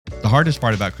hardest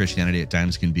part about Christianity at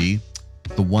times can be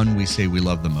the one we say we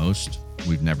love the most,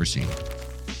 we've never seen.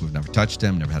 We've never touched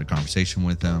them, never had a conversation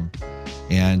with them.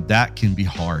 And that can be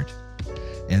hard.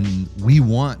 And we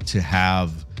want to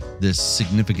have this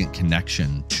significant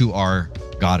connection to our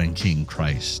God and King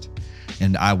Christ.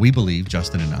 And we believe,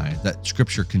 Justin and I, that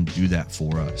Scripture can do that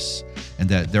for us. And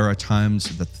that there are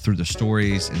times that through the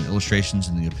stories and illustrations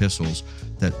in the epistles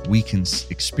that we can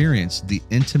experience the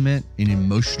intimate and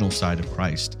emotional side of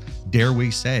Christ. Dare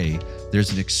we say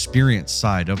there's an experienced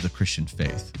side of the Christian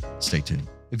faith. Stay tuned.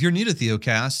 If you're new to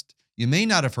Theocast, you may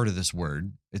not have heard of this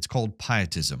word. It's called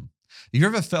pietism. Have you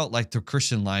ever felt like the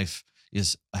Christian life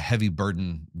is a heavy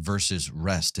burden versus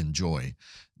rest and joy?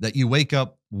 That you wake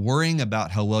up worrying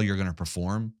about how well you're going to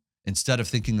perform instead of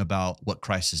thinking about what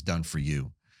Christ has done for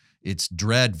you. It's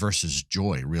dread versus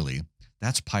joy, really.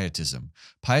 That's pietism.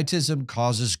 Pietism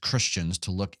causes Christians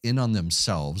to look in on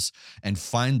themselves and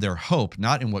find their hope,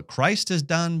 not in what Christ has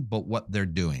done, but what they're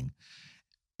doing.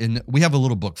 And we have a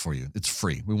little book for you. It's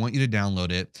free. We want you to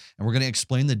download it. And we're going to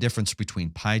explain the difference between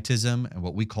pietism and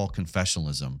what we call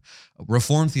confessionalism.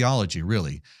 Reformed theology,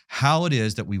 really. How it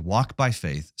is that we walk by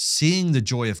faith, seeing the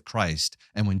joy of Christ.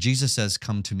 And when Jesus says,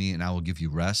 "Come to me and I will give you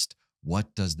rest,"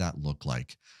 what does that look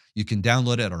like? You can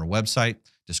download it at our website.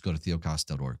 Just go to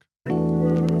theocast.org.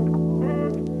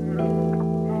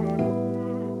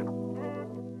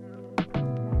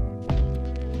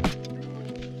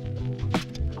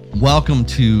 Welcome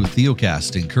to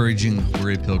Theocast, encouraging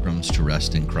weary pilgrims to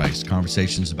rest in Christ.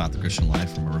 Conversations about the Christian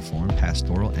life from a Reformed,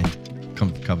 pastoral, and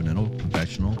covenantal,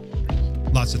 confessional.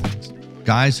 Lots of things.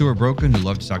 Guys who are broken, who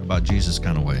love to talk about Jesus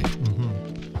kind of way.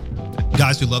 Mm-hmm.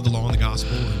 Guys who love the law and the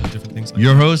gospel and different things like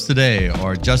Your that. hosts today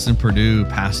are Justin Perdue,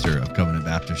 pastor of Covenant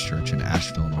Baptist Church in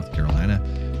Asheville, North Carolina,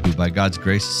 who by God's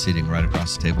grace is sitting right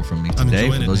across the table from me today.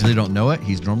 For those of you who don't know it,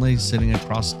 he's normally sitting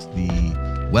across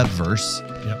the webverse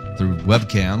through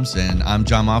webcams. And I'm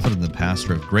John Moffitt. I'm the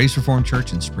pastor of Grace Reformed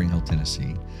Church in Spring Hill,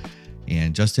 Tennessee.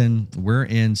 And Justin, we're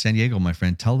in San Diego, my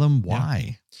friend. Tell them why.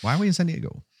 Yeah. Why are we in San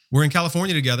Diego? We're in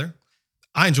California together.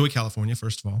 I enjoy California,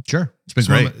 first of all. Sure. It's been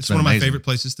great. It's one of my favorite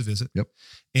places to visit. Yep.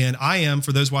 And I am,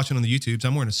 for those watching on the YouTubes,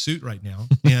 I'm wearing a suit right now.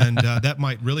 And that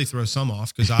might really throw some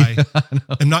off because I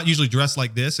am not usually dressed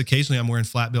like this. Occasionally I'm wearing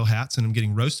flat bill hats and I'm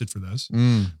getting roasted for those.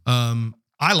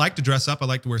 I like to dress up. I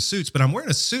like to wear suits, but I'm wearing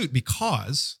a suit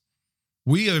because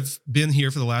we have been here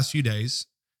for the last few days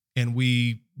and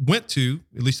we went to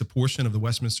at least a portion of the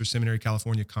Westminster Seminary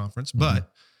California conference.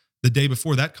 But the day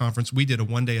before that conference, we did a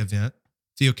one-day event,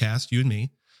 Theocast, you and me,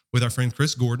 with our friend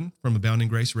Chris Gordon from Abounding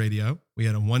Grace Radio. We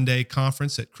had a one-day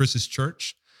conference at Chris's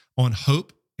church on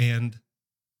hope and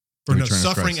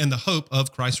suffering and the hope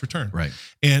of Christ's return. Right.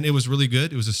 And it was really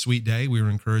good. It was a sweet day. We were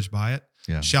encouraged by it.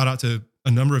 Yeah. Shout out to a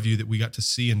number of you that we got to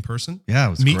see in person. Yeah, it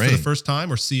was Meet great. for the first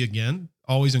time or see again.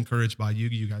 Always encouraged by you.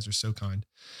 You guys are so kind.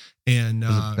 And it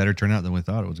was a better turnout than we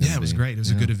thought it was going to be. Yeah, it was great. It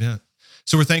was a good event.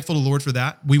 So we're thankful to the Lord for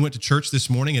that. We went to church this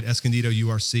morning at Escondido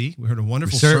URC. We heard a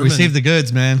wonderful sermon. We received the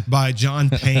goods, man. By John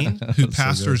Payne, who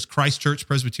pastors Christ Church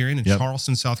Presbyterian in Yep.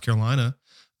 Charleston, South Carolina.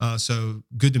 So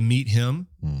good to meet him.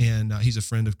 And he's a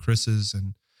friend of Chris's,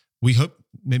 and we hope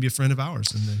maybe a friend of ours.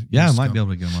 I might be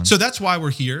able to get him on. So that's why we're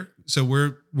here. So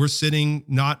we're sitting,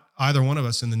 not either one of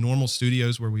us in the normal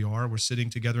studios where we are. We're sitting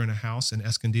together in a house in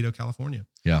Escondido, California.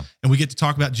 Yeah. And we get to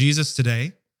talk about Jesus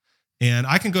today. And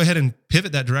I can go ahead and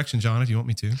pivot that direction, John, if you want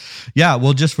me to. Yeah,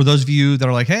 well, just for those of you that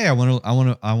are like, hey, I want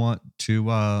to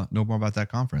know more about that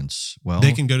conference. Well,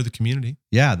 they can go to the community.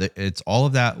 Yeah, it's all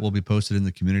of that will be posted in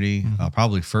the community.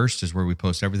 Probably first is where we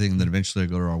post everything, and then eventually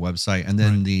go to our website, and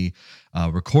then the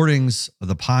recordings of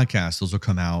the podcast. Those will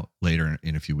come out later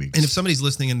in a few weeks. And if somebody's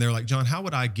listening and they're like, John, how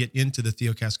would I get into the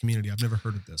Theocast community? I've never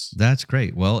heard of this. That's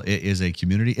great. Well, it is a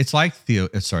community. It's like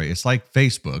it's like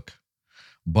Facebook.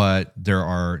 But there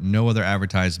are no other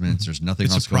advertisements. There's nothing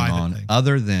else going on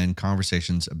other than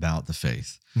conversations about the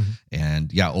faith.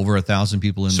 And over 1,000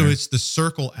 people in there. So it's the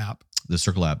Circle app. The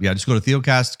Circle app. Yeah, just go to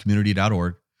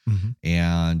theocastcommunity.org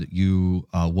and you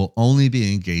will only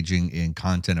be engaging in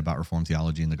content about Reformed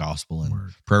theology and the gospel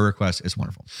and prayer requests. It's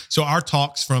wonderful. So our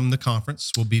talks from the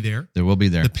conference will be there. They will be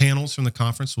there. The panels from the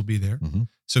conference will be there.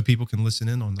 So people can listen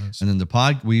in on those. And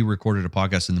then we recorded a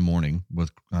podcast in the morning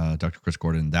with Dr. Chris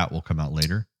Gordon. That will come out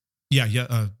later.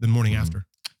 The morning after.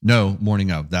 No,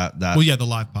 morning of that. Well, the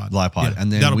live pod. Yeah,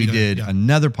 and then we did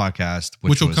another podcast,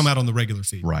 which will come out on the regular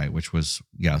feed. Right, which was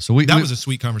that was a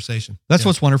sweet conversation. That's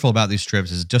what's wonderful about these trips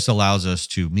is it just allows us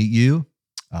to meet you,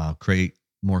 create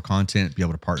more content, be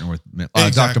able to partner with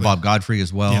Dr. Bob Godfrey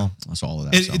as well. Yeah. That's all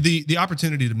of that. The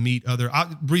opportunity to meet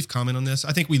brief comment on this.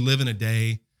 I think we live in a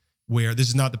day where this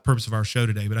is not the purpose of our show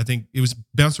today, but I think it was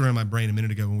bouncing around my brain a minute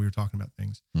ago when we were talking about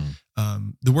things.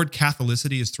 The word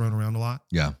Catholicity is thrown around a lot.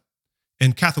 Yeah.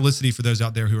 And Catholicity, for those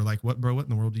out there who are like, what, bro, what in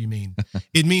the world do you mean?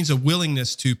 It means a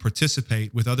willingness to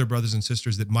participate with other brothers and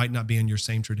sisters that might not be in your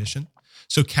same tradition.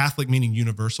 So Catholic meaning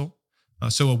universal.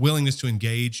 So a willingness to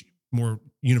engage, more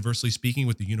universally speaking,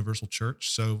 with the universal church.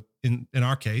 So in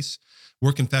our case,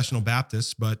 we're confessional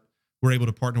Baptists, but we're able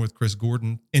to partner with Chris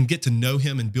Gordon and get to know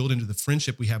him and build into the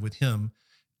friendship we have with him,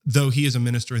 though he is a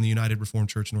minister in the United Reformed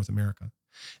Church North America.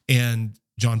 And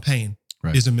John Payne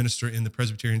is a minister in the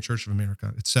Presbyterian Church of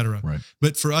America, et cetera. Right.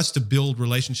 But for us to build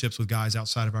relationships with guys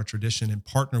outside of our tradition and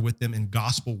partner with them in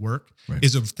gospel work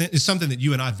is something that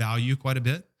you and I value quite a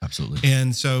bit. Absolutely.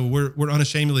 And so we're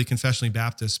unashamedly confessionally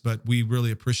Baptists, but we really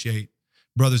appreciate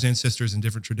brothers and sisters in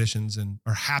different traditions and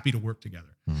are happy to work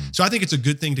together. So I think it's a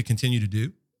good thing to continue to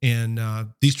do. And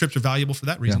these trips are valuable for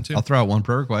that reason too. I'll throw out one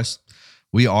prayer request.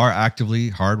 We are actively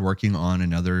hard working on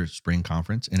another spring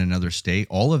conference in another state.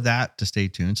 All of that to stay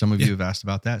tuned. Some of you have asked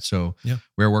about that. So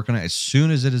we're working on it. As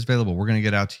soon as it is available, we're going to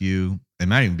get out to you. It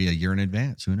might even be a year in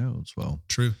advance. Who knows? Well,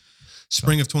 true.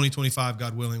 Spring of 2025,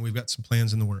 God willing, we've got some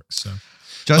plans in the works. So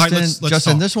Justin, let's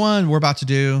Justin, talk. this one we're about to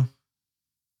do,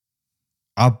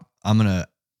 I'm going to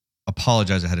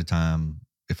apologize ahead of time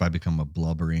if I become a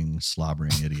blubbering,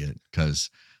 slobbering idiot, because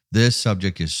this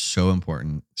subject is so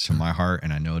important to my heart,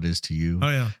 and I know it is to you. Oh,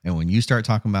 yeah. And when you start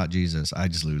talking about Jesus, I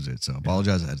just lose it. So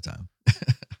apologize ahead of time.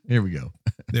 Here we go.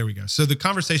 There we go. So the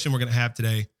conversation we're going to have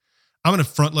today, I'm going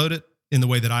to front load it in the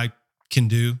way that I can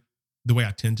do, the way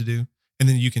I tend to do. And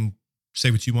then you can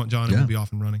say what you want, John, and we'll be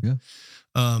off and running.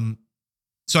 Yeah.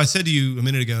 So I said to you a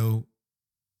minute ago,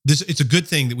 it's a good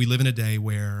thing that we live in a day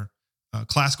where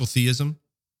classical theism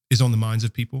is on the minds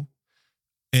of people.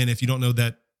 And if you don't know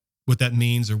what that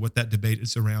means or what that debate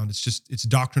is around, it's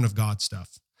doctrine of God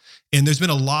stuff. And there's been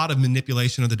a lot of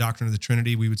manipulation of the doctrine of the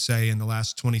Trinity, we would say, in the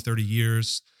last 20, 30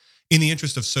 years in the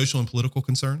interest of social and political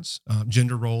concerns,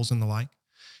 gender roles and the like.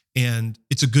 And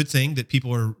it's a good thing that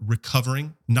people are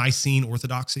recovering Nicene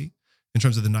orthodoxy in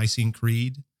terms of the Nicene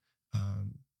Creed.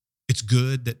 It's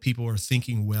good that people are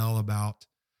thinking well about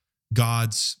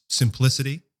God's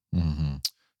simplicity,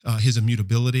 his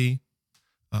immutability,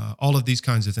 all of these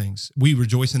kinds of things. We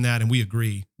rejoice in that, and we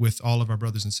agree with all of our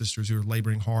brothers and sisters who are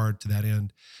laboring hard to that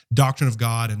end. Doctrine of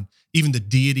God and even the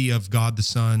deity of God the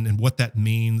Son and what that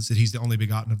means, that he's the only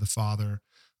begotten of the Father,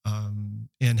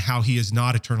 and how he is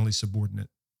not eternally subordinate.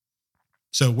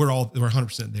 So we're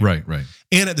 100% there. Right.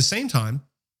 And at the same time,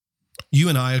 you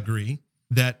and I agree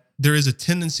that there is a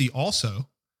tendency also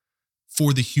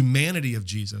for the humanity of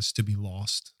Jesus to be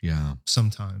lost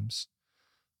sometimes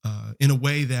in a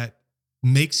way that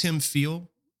makes him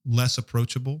feel less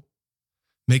approachable,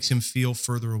 makes him feel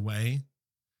further away,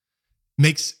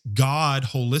 makes God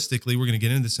holistically, we're going to get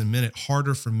into this in a minute,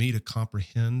 harder for me to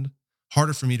comprehend,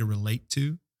 harder for me to relate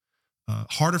to,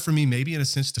 harder for me maybe in a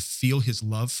sense to feel his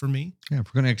love for me. Yeah, if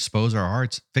we're going to expose our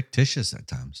hearts, fictitious at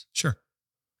times. Sure.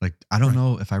 Like, I don't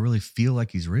know if I really feel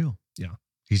like he's real. Yeah.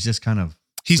 He's just kind of...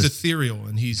 He's ethereal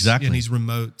and he's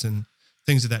remote and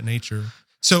things of that nature.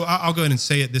 So I'll go ahead and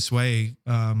say it this way.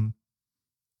 And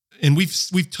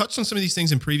we've touched on some of these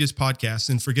things in previous podcasts,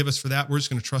 and forgive us for that. We're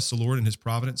just going to trust the Lord and his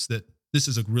providence that this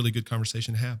is a really good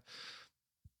conversation to have.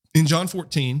 In John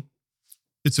 14,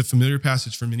 it's a familiar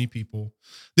passage for many people.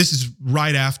 This is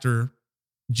right after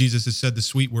Jesus has said the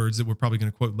sweet words that we're probably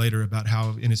going to quote later about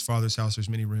how in his Father's house there's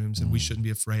many rooms and we shouldn't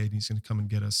be afraid. And he's going to come and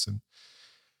get us, and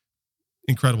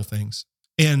incredible things.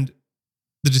 And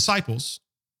the disciples,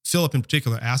 Philip in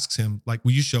particular, asks him, like,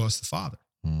 will you show us the Father?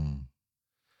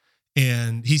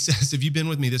 And he says, have you been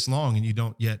with me this long and you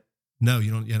don't yet know,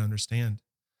 you don't yet understand?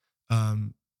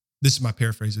 This is my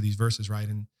paraphrase of these verses, right?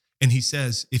 And he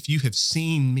says, if you have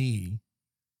seen me,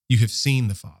 you have seen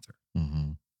the Father.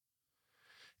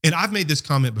 And I've made this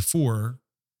comment before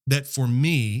that for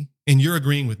me, and you're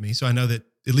agreeing with me, so I know that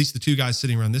at least the two guys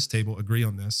sitting around this table agree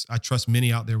on this. I trust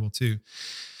many out there will too.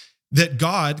 That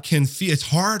God can feel, it's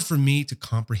hard for me to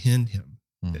comprehend him.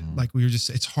 Like we were just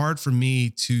saying, it's hard for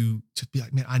me to be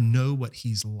like, man, I know what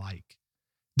he's like.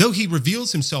 Though he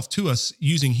reveals himself to us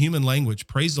using human language,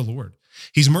 praise the Lord.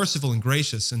 He's merciful and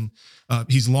gracious, and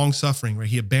he's long-suffering, right?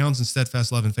 He abounds in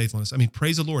steadfast love and faithfulness. I mean,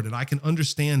 praise the Lord. And I can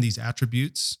understand these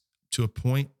attributes to a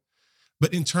point.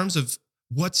 But in terms of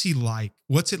what's he like,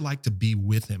 what's it like to be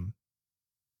with him?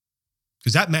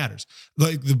 Because that matters.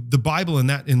 Like the Bible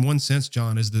in one sense,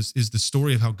 John, is the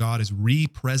story of how God is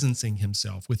re-presencing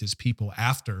himself with his people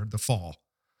after the fall.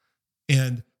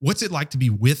 And what's it like to be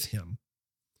with him?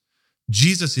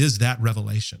 Jesus is that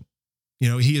revelation. You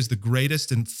know, he is the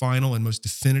greatest and final and most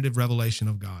definitive revelation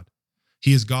of God.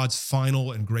 He is God's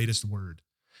final and greatest word.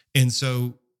 And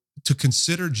so to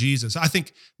consider Jesus, I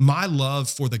think my love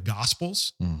for the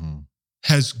Gospels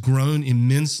has grown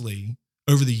immensely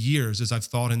over the years as I've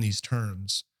thought in these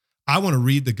terms. I want to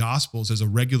read the Gospels as a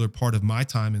regular part of my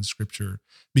time in Scripture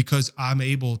because I'm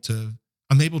able to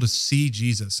see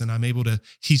Jesus, and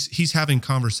he's having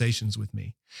conversations with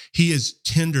me. He is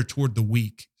tender toward the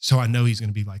weak, so I know he's going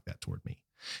to be like that toward me.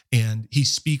 And he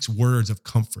speaks words of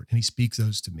comfort, and he speaks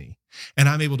those to me. And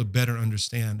I'm able to better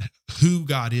understand who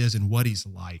God is and what he's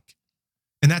like.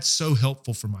 And that's so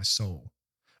helpful for my soul.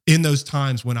 In those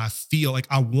times when I feel like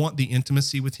I want the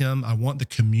intimacy with him, I want the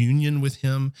communion with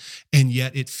him, and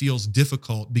yet it feels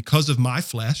difficult because of my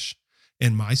flesh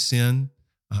and my sin,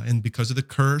 and because of the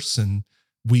curse, and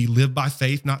we live by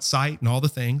faith, not sight, and all the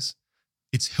things.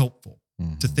 It's helpful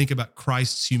to think about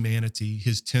Christ's humanity,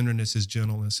 his tenderness, his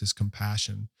gentleness, his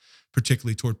compassion,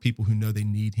 particularly toward people who know they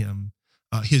need him,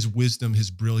 his wisdom, his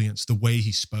brilliance, the way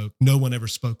he spoke. No one ever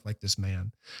spoke like this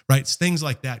man, right? It's things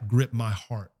like that grip my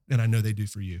heart, and I know they do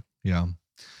for you. Yeah.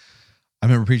 I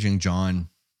remember preaching John.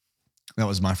 That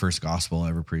was my first gospel I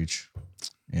ever preached.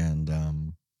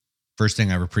 And first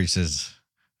thing I ever preached as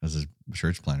a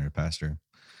church planter, pastor.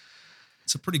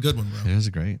 It's a pretty good one, bro. It is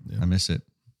great. Yeah. I miss it.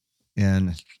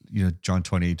 And, John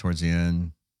 20, towards the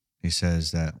end, he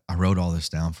says that I wrote all this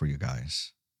down for you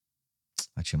guys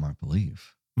that you might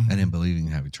believe. And in believing,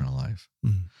 have eternal life.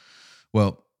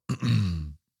 Well,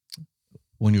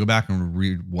 when you go back and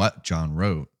read what John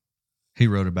wrote, he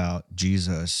wrote about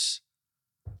Jesus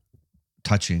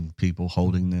touching people,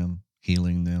 holding them,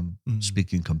 healing them,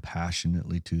 speaking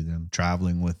compassionately to them,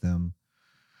 traveling with them.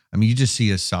 I mean, you just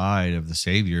see a side of the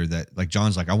Savior that, like,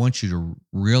 John's like, I want you to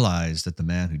realize that the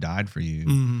man who died for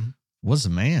you was a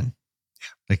man.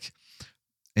 Yeah.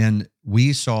 And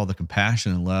we saw the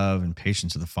compassion and love and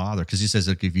patience of the Father, because he says,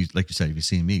 look, if you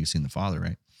see me, you've seen the Father,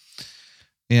 right?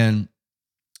 And,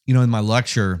 in my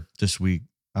lecture this week,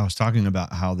 I was talking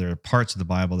about how there are parts of the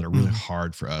Bible that are really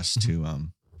hard for us to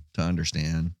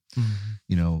understand.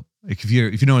 Like if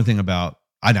you know anything about,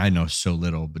 I know so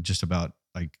little, but just about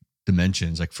like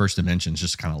dimensions, like first dimension is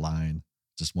just kind of line,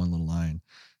 just one little line.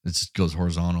 It just goes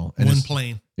horizontal. And one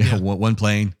plane. Yeah, one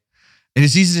plane. And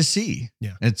it's easy to see.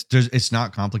 Yeah. It's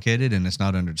not complicated and it's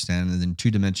not understanding. And then two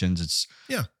dimensions, it's,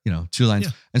 two lines.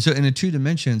 Yeah. And so in the two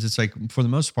dimensions, it's like, for the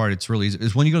most part, it's really easy.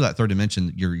 It's when you go to that third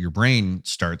dimension, your brain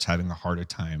starts having a harder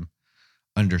time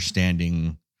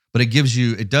understanding, but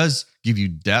it does give you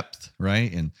depth,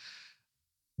 right? And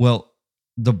well,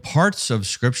 the parts of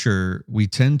Scripture, we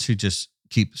tend to just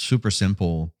keep super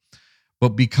simple, but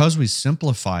because we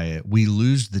simplify it, we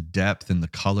lose the depth and the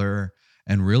color.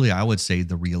 And really, I would say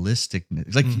the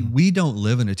realisticness. Like, we don't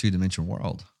live in a two-dimensional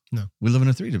world. No. We live in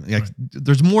a three-dimensional. Like,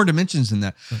 there's more dimensions than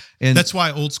that. Right. And that's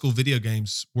why old school video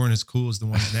games weren't as cool as the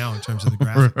ones now in terms of the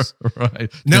graphics.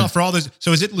 Right. Now, for all those,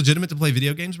 so is it legitimate to play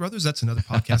video games, brothers? That's another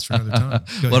podcast for another time.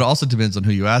 Well, it also depends on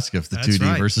who you ask, if the that's 2D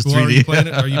right. versus well,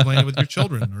 3D. Are you playing it with your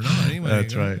children or not? Anyway,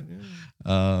 that's right.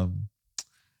 Yeah.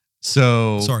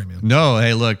 So sorry, man. No,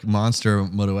 hey, look, Monster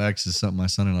Moto X is something my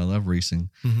son and I love racing.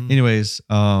 Anyways,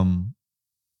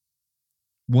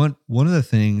 one of the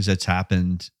things that's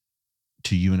happened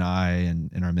to you and I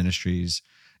and in our ministries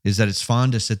is that it's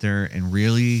fun to sit there and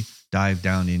really dive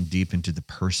down in deep into the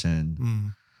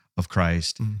person of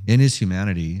Christ in his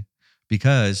humanity,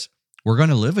 because we're going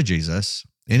to live with Jesus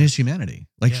in his humanity.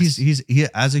 Like he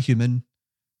as a human,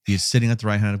 he's sitting at the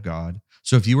right hand of God.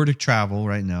 So if you were to travel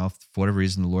right now, for whatever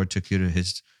reason, the Lord took you to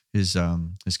his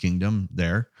kingdom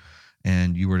there,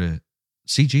 and you were to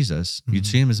see Jesus, you'd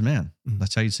see him as a man.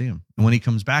 That's how you'd see him. And when he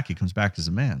comes back as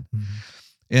a man.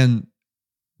 And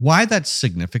why that's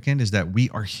significant is that we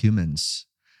are humans.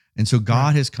 And so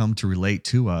God has come to relate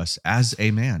to us as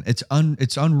a man. It's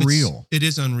unreal. It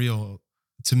is unreal.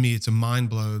 To me, it's a mind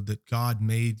blow that God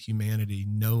made humanity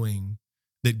knowing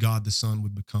that God the Son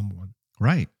would become one.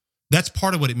 Right. That's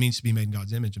part of what it means to be made in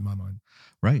God's image, in my mind.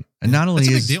 Right. And not only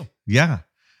that's a big deal. Yeah.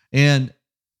 And,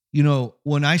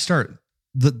 when I start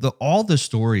all the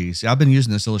stories, I've been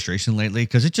using this illustration lately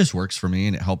because it just works for me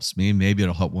and it helps me. Maybe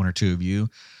it'll help one or two of you.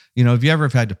 If you ever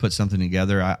have had to put something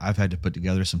together, I've had to put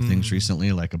together some things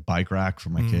recently, like a bike rack for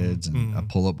my kids and a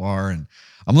pull-up bar. And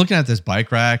I'm looking at this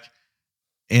bike rack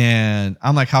and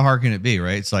I'm like, how hard can it be?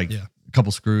 Right. It's like a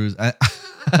couple screws.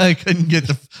 I couldn't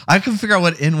figure out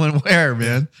what in went where,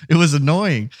 man. It was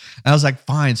annoying. And I was like,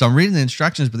 fine. So I'm reading the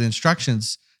instructions, but the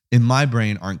instructions in my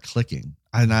brain aren't clicking.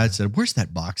 And I said, where's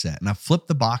that box at? And I flip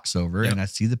the box over and I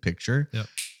see the picture.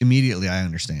 Immediately I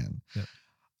understand.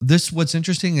 What's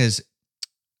interesting is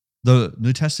the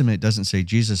New Testament doesn't say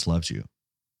Jesus loves you.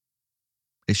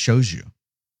 It shows you.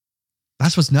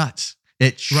 That's what's nuts.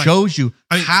 It shows you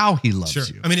how he loves sure.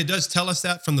 you. I mean, it does tell us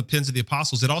that from the pens of the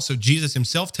apostles. It also, Jesus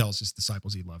himself tells his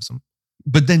disciples he loves them.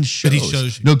 But then he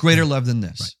shows you. No greater love than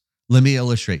this. Right. Let me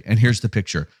illustrate. And here's the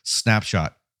picture.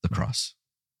 Snapshot, the cross.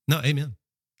 No, amen.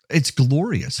 It's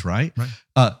glorious, right?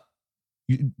 Right.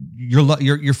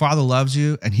 Your father loves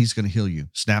you and he's going to heal you.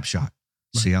 Snapshot.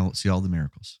 Right. See all the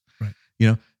miracles. Right.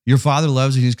 Your father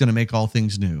loves you. He's going to make all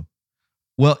things new.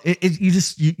 Well,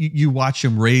 you watch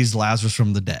him raise Lazarus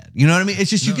from the dead. You know what I mean?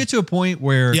 It's just, you get to a point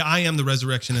where. Yeah, I am the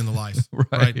resurrection and the life.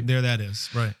 right. There that is.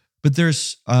 Right. But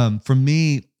there's, for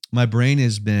me, my brain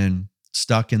has been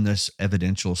stuck in this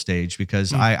evidential stage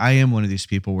because I am one of these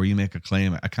people where you make a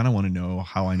claim. I kind of want to know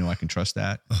how I know I can trust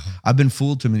that. I've been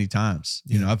fooled too many times.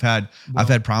 Yeah. I've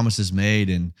had promises made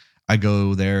and I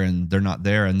go there and they're not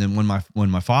there. And then when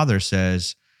my father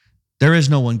says, there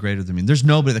is no one greater than me. There's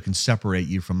nobody that can separate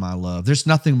you from my love. There's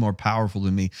nothing more powerful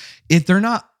than me. If they're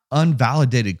not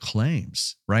unvalidated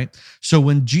claims, right? So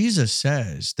when Jesus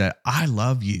says that I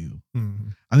love you,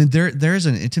 I mean, there's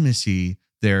an intimacy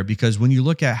there because when you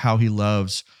look at how he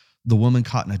loves the woman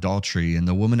caught in adultery and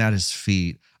the woman at his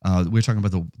feet, we're talking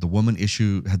about the woman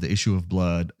had the issue of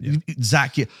blood. Yeah.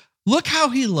 Zacchaeus, look how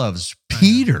he loves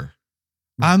Peter.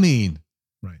 I mean,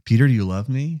 right. Peter, do you love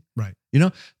me? Right.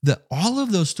 All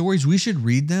of those stories, we should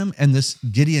read them and this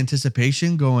giddy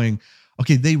anticipation going,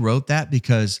 okay, they wrote that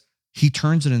because he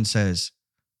turns it and says,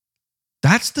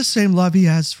 that's the same love he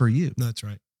has for you. That's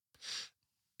right.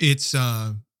 It's,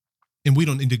 and we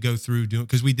don't need to go through doing,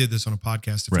 because we did this on a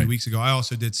podcast a few weeks ago. I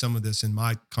also did some of this in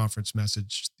my conference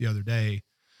message the other day,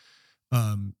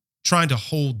 trying to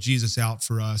hold Jesus out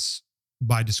for us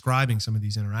by describing some of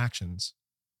these interactions.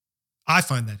 I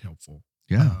find that helpful.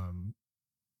 Yeah.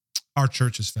 Our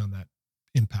church has found that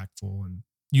impactful, and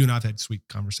you and I've had sweet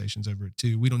conversations over it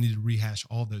too. We don't need to rehash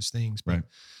all those things, but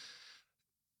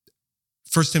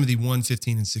 1 Timothy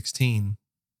 1:15 and 16,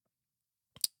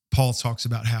 Paul talks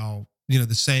about how,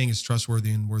 the saying is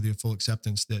trustworthy and worthy of full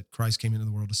acceptance that Christ came into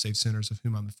the world to save sinners, of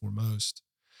whom I'm the foremost.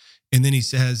 And then he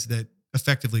says that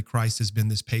effectively Christ has been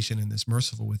this patient and this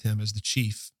merciful with him as the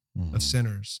chief of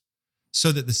sinners,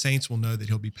 so that the saints will know that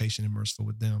he'll be patient and merciful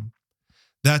with them.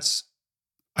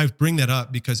 I bring that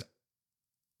up because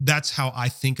that's how I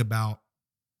think about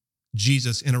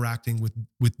Jesus interacting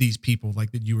with these people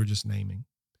like that you were just naming.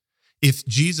 If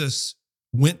Jesus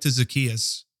went to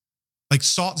Zacchaeus, like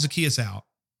sought Zacchaeus out,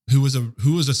 who was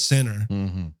a sinner,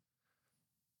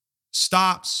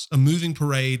 stops a moving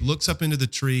parade, looks up into the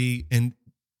tree, and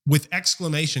with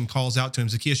exclamation calls out to him,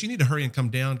 Zacchaeus, you need to hurry and come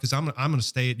down because I'm going to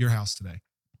stay at your house today.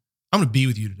 I'm going to be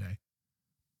with you today.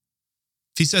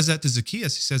 If he says that to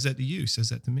Zacchaeus, he says that to you, he says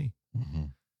that to me.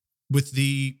 With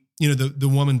the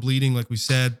woman bleeding, like we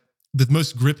said, the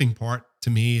most gripping part to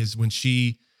me is when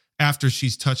after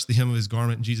she's touched the hem of his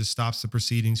garment and Jesus stops the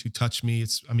proceedings, who touched me?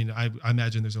 I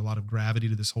imagine there's a lot of gravity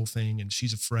to this whole thing and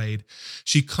she's afraid.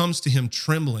 She comes to him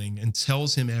trembling and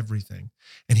tells him everything.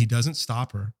 And he doesn't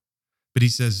stop her, but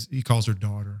he calls her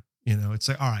daughter. It's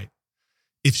like, all right,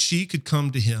 if she could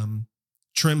come to him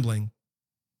trembling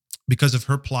because of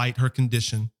her plight, her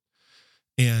condition,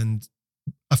 and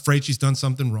afraid she's done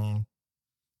something wrong,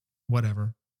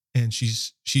 whatever, and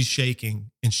she's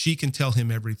shaking and she can tell him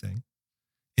everything,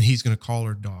 and he's going to call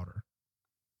her daughter.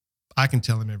 I can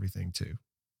tell him everything too.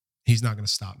 He's not going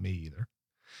to stop me either.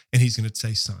 And he's going to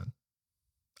say, son,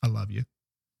 I love you.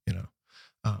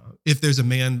 If there's a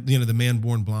man, the man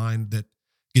born blind that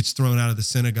gets thrown out of the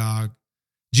synagogue,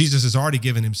 Jesus has already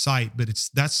given him sight, but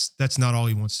that's not all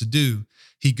he wants to do.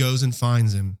 He goes and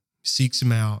finds him, seeks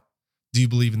him out. Do you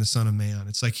believe in the Son of Man?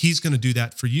 It's like he's going to do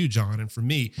that for you, John, and for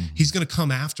me. He's going to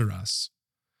come after us,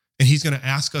 and he's going to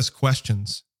ask us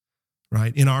questions,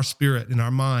 right? In our spirit, in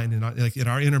our mind, in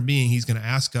our inner being, he's going to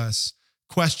ask us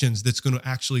questions that's going to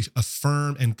actually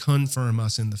affirm and confirm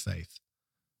us in the faith.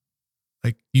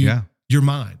 Like you're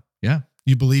mine. Yeah.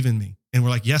 You believe in me. And we're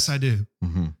like, yes, I do.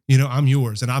 I'm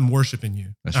yours and I'm worshiping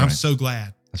you. I'm so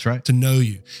glad to know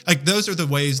you. Like those are the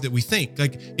ways that we think.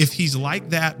 Like if he's like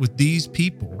that with these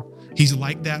people, he's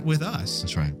like that with us.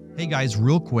 That's right. Hey guys,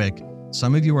 real quick.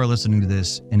 Some of you are listening to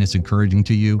this and it's encouraging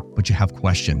to you, but you have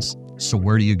questions. So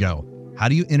where do you go? How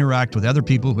do you interact with other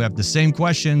people who have the same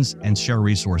questions and share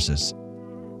resources?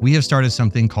 We have started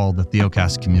something called the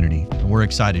Theocast community, and we're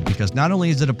excited because not only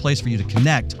is it a place for you to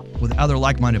connect with other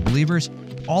like-minded believers,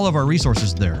 all of our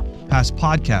resources there, past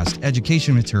podcasts,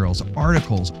 education materials,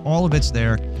 articles, all of it's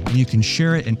there, and you can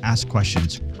share it and ask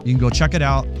questions. You can go check it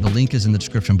out. The link is in the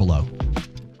description below.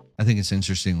 I think it's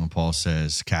interesting when Paul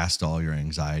says, cast all your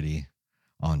anxiety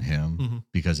on him,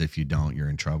 because if you don't, you're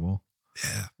in trouble.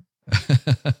 Yeah.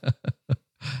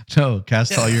 No,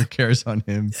 cast all Yeah. your cares on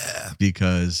him Yeah.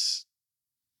 because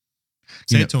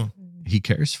Say it to him. he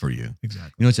cares for you.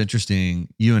 Exactly. You know, it's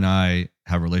interesting. You and I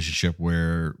have a relationship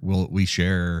where we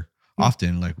share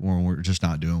often, like when we're just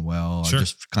not doing well, Sure. or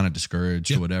just kind of discouraged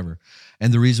Yeah. or whatever.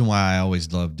 And the reason why I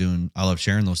always love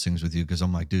sharing those things with you, because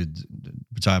I'm like, dude,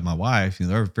 beside my wife,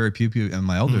 there are very few people, and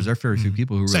my elders, there are very few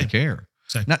people who really Same. care.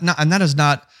 Same. And that is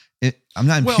not. I'm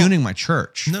not Well, impugning my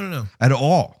church. No. At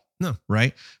all. No.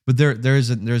 Right. But there's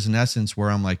an essence where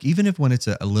I'm like, even if when it's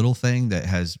a little thing that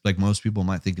has, like, most people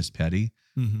might think is petty,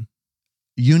 Mm-hmm.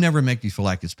 you never make me feel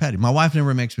like it's petty. My wife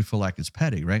never makes me feel like it's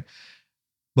petty. Right.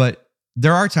 But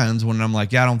there are times when I'm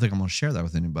like, yeah, I don't think I'm going to share that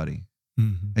with anybody.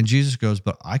 Mm-hmm. And Jesus goes,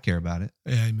 but I care about it.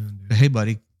 Yeah, amen. Dude. Hey,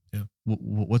 buddy, Yeah.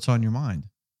 What's on your mind?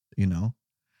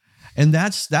 And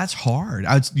that's hard.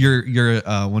 You're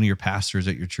one of your pastors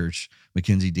at your church,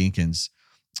 Mackenzie Dinkins.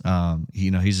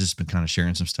 He's just been kind of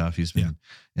sharing some stuff. He's been,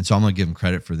 and so I'm gonna give him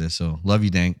credit for this. So love you,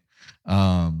 Dink.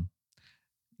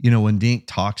 When Dink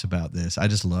talks about this, I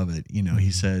just love it.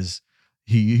 He says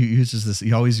he uses this.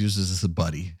 He always uses this,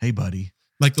 buddy. Hey, buddy.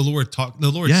 Like the Lord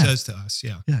says to us.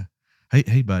 Yeah. Yeah.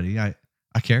 Hey, buddy. I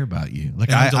care about you. Like,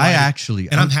 And I'm I delighted. actually,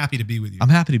 And I'm happy to be with you. I'm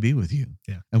happy to be with you.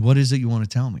 Yeah. And what is it you want to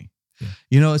tell me?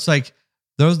 Yeah. It's like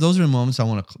those are the moments I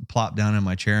want to plop down in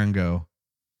my chair and go,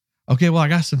 okay, well, I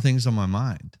got some things on my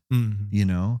mind.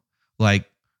 Mm-hmm. Like,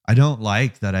 I don't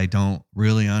like that I don't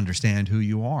really understand who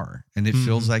you are. And it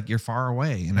feels like you're far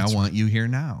away, and That's I want you here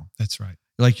now. That's right.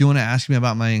 Like, you want to ask me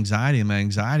about my anxiety, and my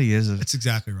anxiety is, That's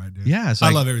exactly right, dude. yeah, it's I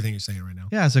like, love everything you're saying right now.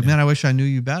 yeah, it's like, man, I wish I knew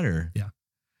you better. Yeah.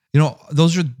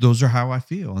 Those are how I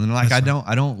feel. And then, like, That's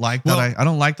I don't like Well, that I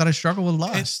don't like that I struggle with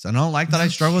lust. I don't like that I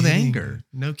struggle with kidding, anger. dude.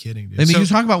 No kidding, dude. I mean, So, you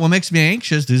talk about what makes me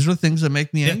anxious. These are the things that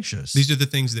make me Yeah, anxious. these are the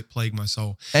things that plague my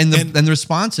soul. and the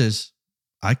response is,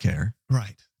 I care.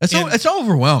 Right. It's And- it's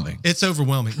overwhelming. It's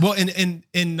overwhelming. Well,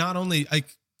 and not only,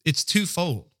 like, it's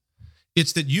twofold.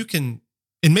 It's that you can,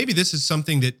 and maybe this is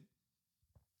something that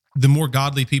the more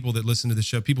godly people that listen to the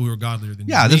show, people who are godlier than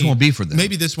Yeah, me, this won't be for them.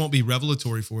 maybe this won't be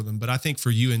revelatory for them, but I think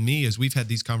for you and me, as we've had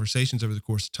these conversations over the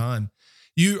course of time,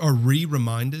 you are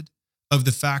reminded of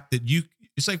the fact that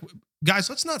it's like, guys,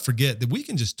 let's not forget that we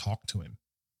can just talk to him.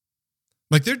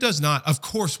 Like, of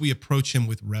course we approach him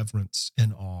with reverence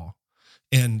and awe,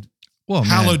 and Well,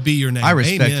 hallowed man, be your name. I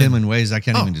respect Amen. him in ways I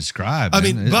can't Oh. even describe. I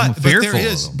man. mean, I'm but fearful there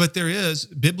of is,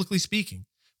 him. biblically speaking,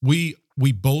 we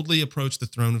boldly approach the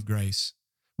throne of grace.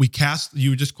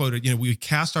 You just quoted, we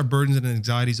cast our burdens and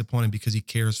anxieties upon him because he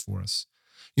cares for us.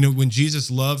 When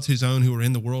Jesus loved his own who were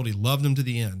in the world, he loved them to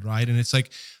the end, right? And it's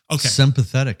like, okay,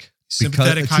 sympathetic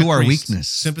high to our priest, weakness.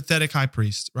 sympathetic high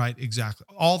priest, right? Exactly.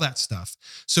 All that stuff.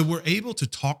 So we're able to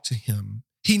talk to him.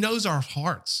 He knows our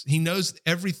hearts. He knows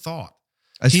every thought.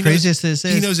 As He crazy knows- as this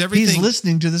is, he knows everything. He's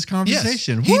listening to this Yes,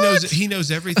 conversation. he What? knows. He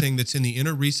knows everything that's in the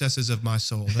inner recesses of my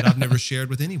soul that I've never shared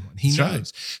with anyone. He That's right.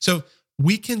 knows. So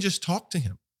we can just talk to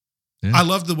him. Yeah. I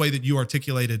love the way that you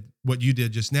articulated what you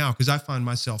did just now, because I find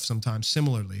myself sometimes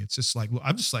similarly. It's just like,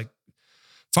 I'm just like,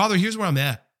 Father, here's where I'm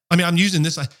at. I mean, I'm using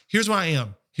this. Here's where I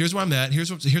am. Here's where I'm at.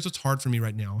 Here's what's hard for me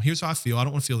right now. Here's how I feel. I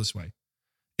don't want to feel this way.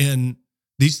 And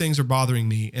these things are bothering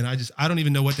me. And I don't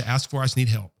even know what to ask for. I just need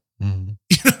help. Mhm.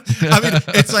 I mean,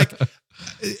 it's like,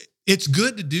 it's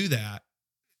good to do that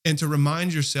and to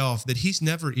remind yourself that he's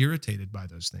never irritated by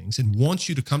those things and wants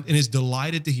you to come and is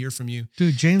delighted to hear from you.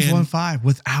 Dude, James And- 1:5,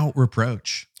 without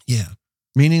reproach. Yeah.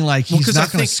 Meaning, like, Well, he's 'cause not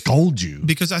I going to think- scold you.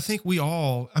 Because I think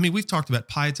we've talked about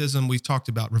pietism, we've talked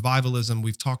about revivalism,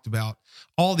 we've talked about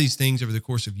all these things over the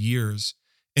course of years.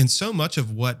 And so much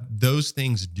of what those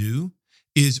things do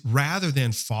is, rather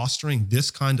than fostering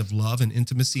this kind of love and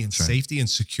intimacy and That's right. safety and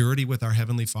security with our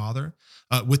Heavenly Father,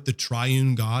 with the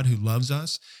triune God who loves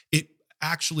us, it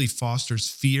actually fosters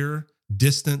fear,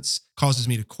 distance, causes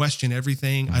me to question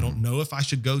everything. I don't know if I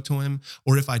should go to him,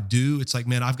 or if I do, it's like,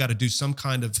 man, I've got to do some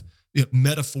kind of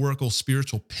metaphorical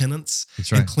spiritual penance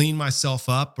That's right. and clean myself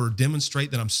up, or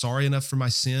demonstrate that I'm sorry enough for my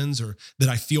sins, or that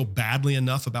I feel badly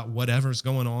enough about whatever's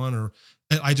going on, or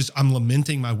I'm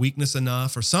lamenting my weakness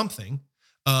enough or something,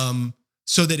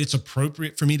 so that it's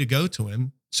appropriate for me to go to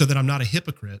him, so that I'm not a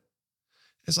hypocrite.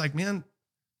 It's like, man,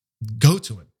 go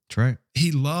to him. That's right.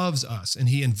 He loves us and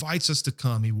he invites us to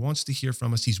come. He wants to hear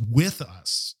from us. He's with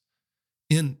us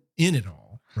in it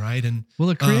all, right? And Well,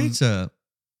 it creates so-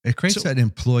 that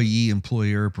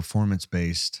employer performance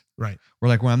based, right. where,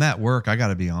 like, when I'm at work, I got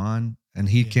to be on, and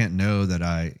he Yeah. can't know that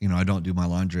I don't do my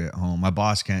laundry at home. My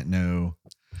boss can't know.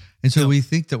 And so Yeah. we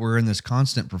think that we're in this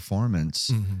constant performance.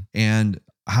 Mhm. And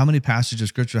how many passages of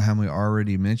scripture have we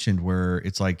already mentioned where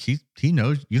it's like, he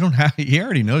knows he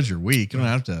already knows you're weak. You don't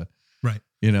have to, Right.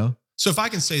 you know? So if I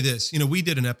can say this, we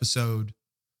did an episode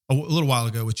a little while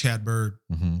ago with Chad Bird.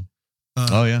 Mm-hmm.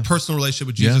 Oh, yeah. Personal relationship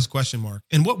with Jesus, ?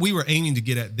 And what we were aiming to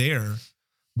get at there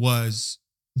was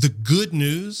the good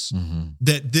news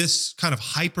that this kind of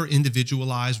hyper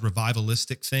individualized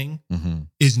revivalistic thing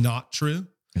is not true.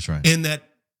 That's right. And that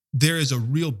there is a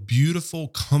real beautiful,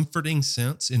 comforting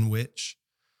sense in which,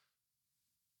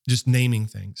 just naming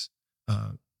things,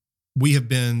 we have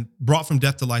been brought from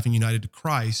death to life and united to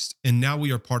Christ, and now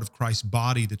we are part of Christ's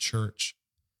body, the church.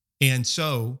 And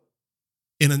so,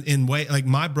 in way, like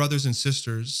my brothers and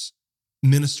sisters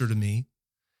minister to me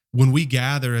when we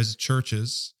gather as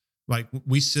churches. Like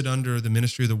we sit under the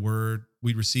ministry of the word,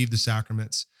 we receive the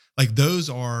sacraments. Like those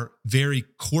are very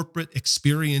corporate,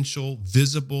 experiential,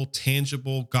 visible,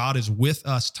 tangible. God is with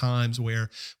us times where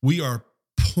we are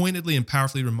pointedly and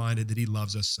powerfully reminded that he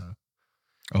loves us so.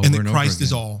 And that Christ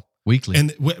is all. Weekly.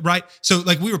 And right. So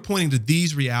like we were pointing to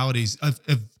these realities of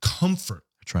comfort.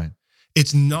 That's right.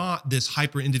 It's not this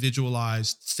hyper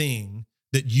individualized thing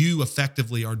that you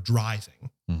effectively are driving.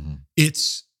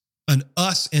 It's an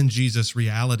us and Jesus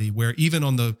reality where even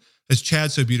on the, as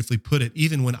Chad so beautifully put it,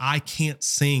 even when I can't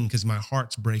sing because my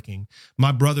heart's breaking,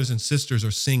 my brothers and sisters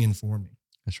are singing for me.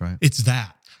 That's right. It's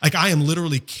that. Like I am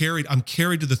literally I'm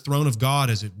carried to the throne of God,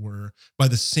 as it were, by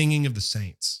the singing of the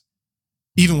saints,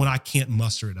 even when I can't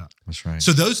muster it up. That's right.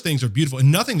 So those things are beautiful. And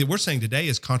nothing that we're saying today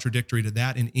is contradictory to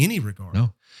that in any regard.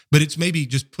 No. But it's maybe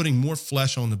just putting more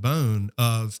flesh on the bone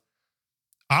of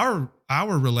our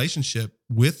relationship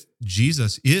with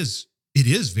Jesus is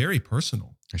very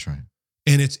personal. That's right.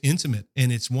 And it's intimate,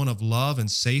 and it's one of love and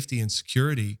safety and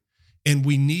security. And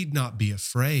we need not be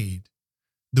afraid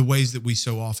the ways that we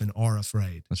so often are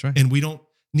afraid. That's right. And we don't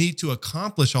need to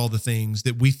accomplish all the things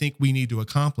that we think we need to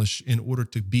accomplish in order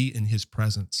to be in his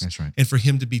presence. That's right. And for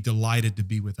him to be delighted to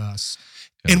be with us.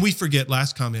 Yeah. And we forget,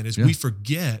 last comment is we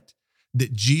forget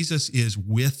that Jesus is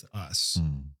with us.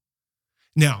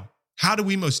 Now, how do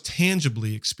we most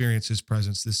tangibly experience his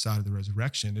presence this side of the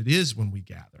resurrection? It is when we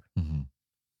gather.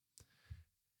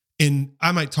 And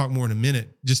I might talk more in a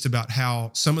minute just about how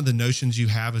some of the notions you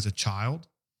have as a child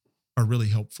are really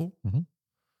helpful.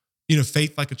 You know,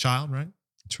 faith like a child, right?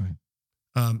 That's right.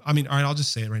 I mean, all right, I'll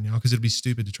just say it right now because it'd be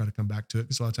stupid to try to come back to it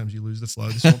because a lot of times you lose the flow.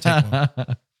 This won't take long.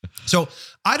 So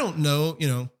I don't know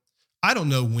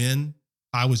when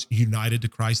I was united to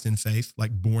Christ in faith,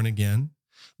 like born again,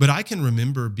 but I can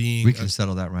remember being. We can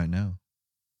settle that right now.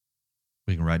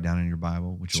 We can write down in your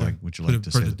Bible. Would you like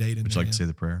to say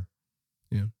the prayer?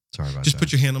 Yeah. Sorry about that. Just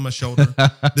put your hand on my shoulder.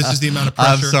 This is the amount of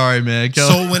pressure. I'm sorry, man.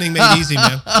 Soul winning made easy,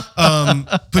 man.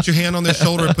 Put your hand on their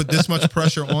shoulder and put this much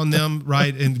pressure on them,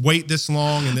 right? And wait this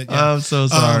long. And I'm so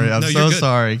sorry. I'm so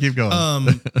sorry. Keep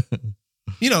going.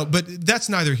 You know, but that's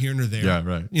neither here nor there. Yeah,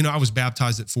 right. You know, I was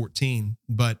baptized at 14,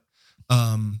 but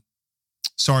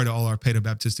sorry to all our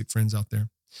paedobaptistic friends out there.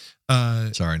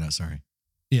 Sorry, not sorry.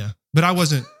 Yeah, but I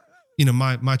wasn't. You know,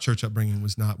 my church upbringing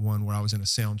was not one where I was in a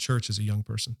sound church as a young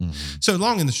person. So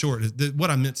long and the short, what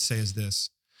I meant to say is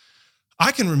this.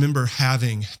 I can remember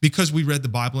because we read the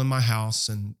Bible in my house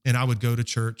and I would go to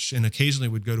church and occasionally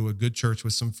would go to a good church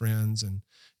with some friends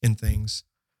and things.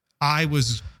 I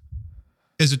was,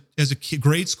 as a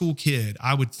grade school kid,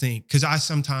 I would think, because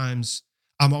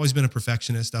I've always been a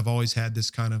perfectionist. I've always had this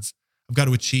kind of, I've got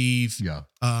to achieve. Yeah.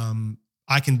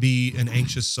 I can be an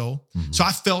anxious soul. So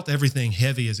I felt everything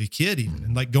heavy as a kid even.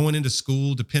 And like going into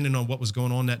school, depending on what was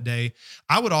going on that day,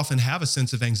 I would often have a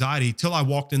sense of anxiety till I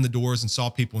walked in the doors and saw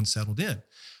people and settled in.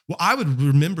 Well, I would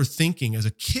remember thinking as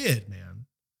a kid, man,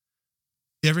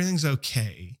 everything's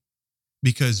okay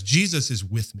because Jesus is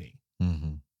with me.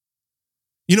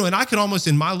 You know, and I could almost,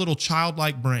 in my little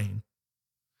childlike brain,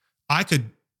 I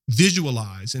could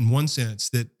visualize in one sense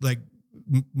that like,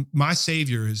 my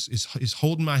Savior is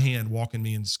holding my hand, walking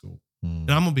me into school, and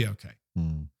I'm gonna be okay.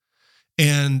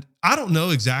 And I don't know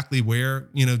exactly where,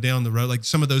 you know, down the road, like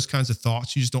some of those kinds of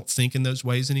thoughts, you just don't think in those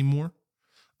ways anymore.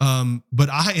 But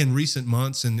I, in recent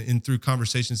months and through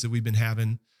conversations that we've been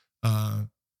having,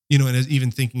 you know, and as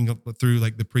even thinking through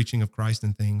like the preaching of Christ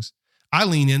and things, I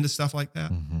lean into stuff like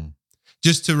that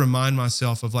just to remind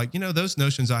myself of like, you know, those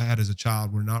notions I had as a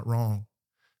child were not wrong.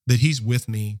 That he's with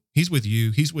me, he's with you,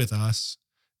 he's with us,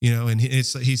 you know, and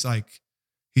he's like,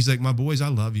 my boys, I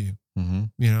love you, you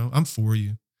know, I'm for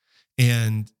you.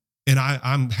 And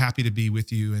I'm happy to be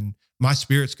with you. And my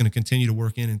spirit's going to continue to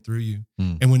work in and through you.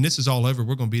 And when this is all over,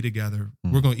 we're going to be together.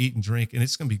 We're going to eat and drink and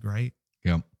it's going to be great.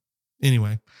 Yep.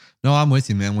 Anyway. No, I'm with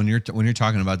you, man. When you're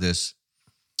talking about this,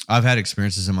 I've had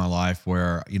experiences in my life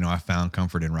where, you know, I found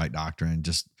comfort in right doctrine, and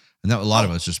that a lot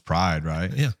of it's just pride,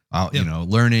 right? Yeah. You know,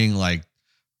 learning like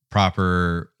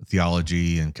proper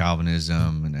theology and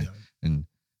Calvinism and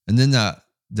then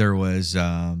there was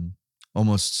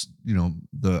almost,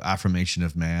 the affirmation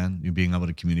of man, being able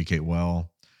to communicate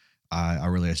well. I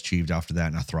really achieved after that,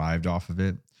 and I thrived off of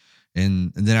it.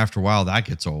 And then after a while, that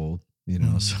gets old,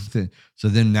 So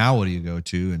then now what do you go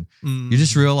to? And you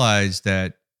just realize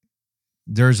that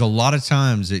there's a lot of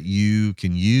times that you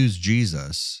can use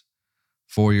Jesus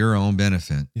for your own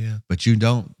benefit, but you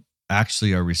don't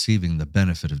actually are receiving the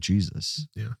benefit of Jesus.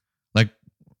 Yeah.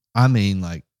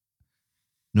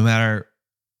 No matter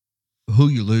who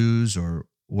you lose or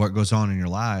what goes on in your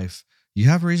life, you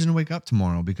have a reason to wake up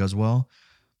tomorrow because, well,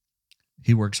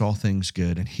 he works all things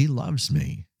good and he loves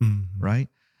me. Right.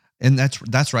 And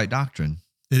that's right doctrine.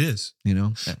 It is.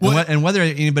 And whether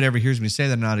anybody ever hears me say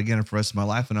that or not again for the rest of my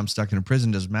life and I'm stuck in a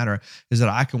prison, doesn't matter, is that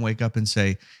I can wake up and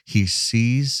say, he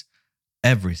sees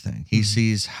everything. He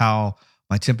sees how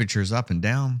my temperature is up and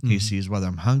down. He sees whether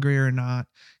I'm hungry or not.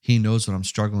 He knows when I'm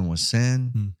struggling with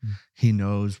sin. He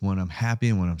knows when I'm happy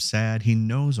and when I'm sad. He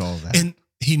knows all that. And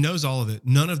he knows all of it.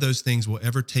 None of those things will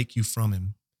ever take you from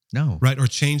him. No. Right. Or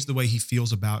change the way he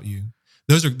feels about you.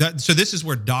 So this is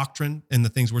where doctrine and the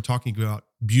things we're talking about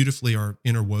beautifully are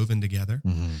interwoven together.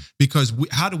 Because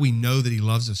how do we know that he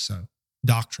loves us so?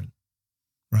 Doctrine.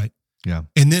 Right. Yeah.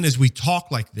 And then as we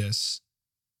talk like this,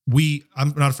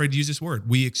 I'm not afraid to use this word,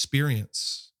 we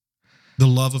experience the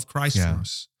love of Christ for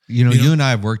us. You and I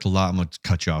have worked a lot. I'm going to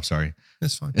cut you off. Sorry.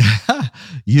 That's fine.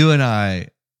 You and I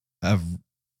have,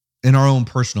 in our own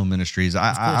personal ministries,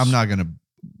 I'm not going to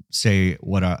say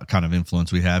what kind of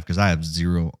influence we have because I have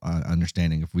zero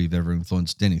understanding if we've ever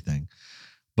influenced anything.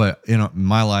 But in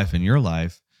my life and your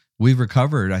life, we've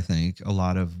recovered, I think, a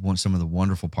lot of some of the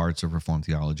wonderful parts of Reformed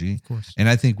theology. Of course. And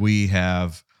I think we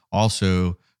have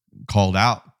also called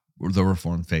out the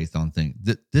Reformed faith on things.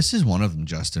 This is one of them,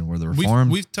 Justin, where the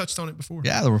Reformed... We've touched on it before.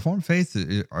 Yeah, the Reformed faith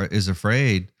is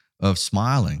afraid of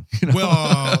smiling.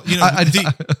 Well,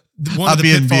 one of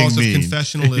the pitfalls of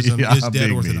confessionalism is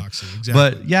dead orthodoxy. Exactly.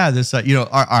 But yeah, this, all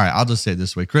right, I'll just say it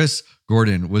this way. Chris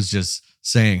Gordon was just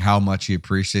saying how much he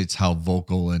appreciates how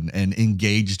vocal and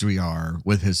engaged we are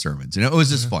with his sermons. It was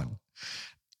just fun.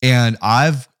 And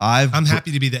I'm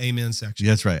happy to be the amen section.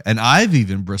 That's right. And I've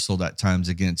even bristled at times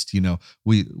against,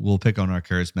 we'll pick on our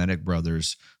charismatic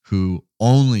brothers who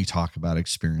only talk about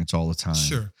experience all the time.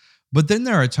 Sure. But then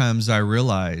there are times I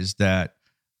realize that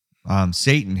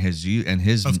Satan has used, and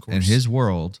his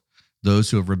world, those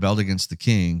who have rebelled against the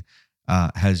king,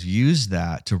 has used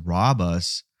that to rob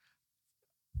us.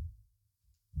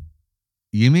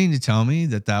 You mean to tell me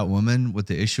that woman with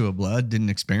the issue of blood didn't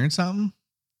experience something?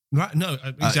 Right. No,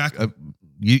 exactly.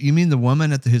 You mean the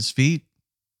woman at his feet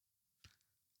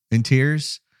in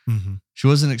tears? She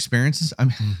wasn't experiencing. I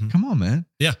mean, come on, man.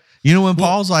 Yeah. When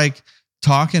Paul's like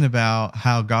talking about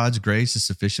how God's grace is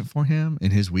sufficient for him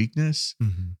in his weakness,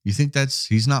 you think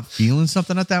he's not feeling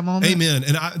something at that moment? Amen.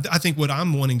 And I think what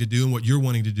I'm wanting to do and what you're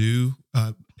wanting to do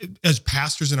as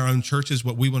pastors in our own churches,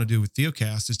 what we want to do with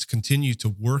Theocast is to continue to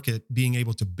work at being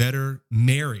able to better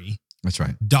marry. That's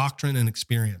right. Doctrine and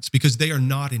experience, because they are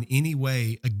not in any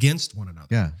way against one another.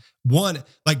 Yeah. One,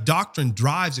 like doctrine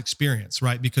drives experience,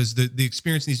 right? Because the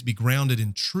experience needs to be grounded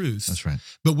in truth. That's right.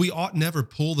 But we ought never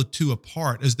pull the two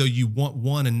apart as though you want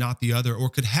one and not the other,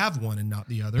 or could have one and not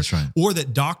the other. That's right. Or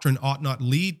that doctrine ought not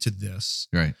lead to this.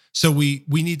 Right. So we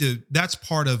need to, that's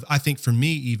part of, I think for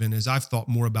me, even as I've thought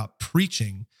more about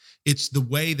preaching, it's the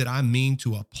way that I mean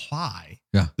to apply.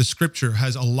 Yeah. The scripture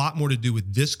has a lot more to do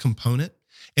with this component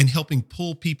and helping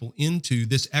pull people into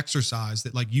this exercise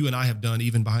that, like you and I have done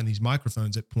even behind these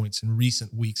microphones at points in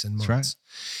recent weeks and months. That's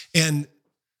right. And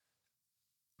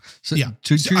so, yeah,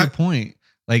 to your point,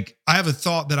 like I have a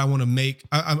thought that I want to make,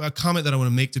 a comment that I want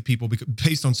to make to people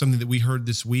based on something that we heard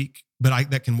this week, but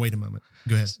that can wait a moment.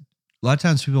 Go ahead. A lot of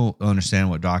times people don't understand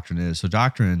what doctrine is. So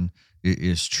doctrine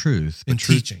is truth and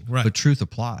teaching, right? But truth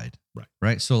applied,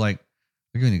 right? So like,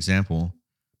 I'll give you an example.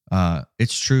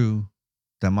 It's true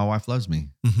that my wife loves me.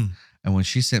 And when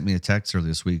she sent me a text earlier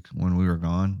this week when we were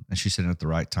gone, and she sent it at the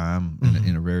right time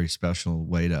in a very special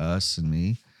way to us and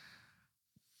me,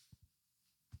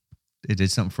 it did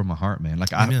something for my heart, man.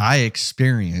 Like I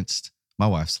experienced my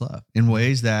wife's love in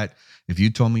ways that if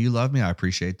you told me you love me, I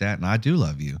appreciate that. And I do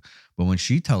love you. But when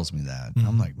she tells me that,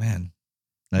 I'm like, man,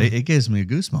 it gives me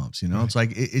goosebumps, Right. It's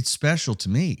like, it's special to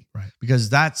me, right? Because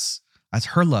that's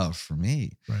her love for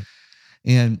me. Right.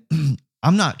 And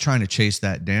I'm not trying to chase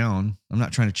that down. I'm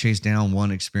not trying to chase down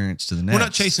one experience to the next. We're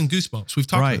not chasing goosebumps. We've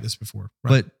talked about this before,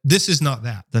 right? But this is not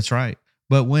that. That's right.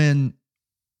 But when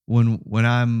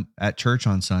I'm at church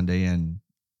on Sunday and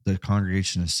the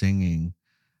congregation is singing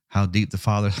how deep the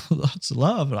Father loves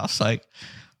love, and I was like,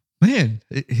 man,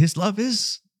 his love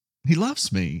is He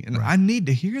loves me, and Right. I need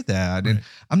to hear that. And Right.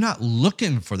 I'm not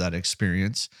looking for that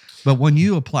experience. But when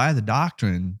you apply the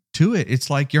doctrine to it, it's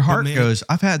like your heart man- goes,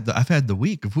 I've had the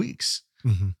week of weeks.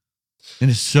 Mhm.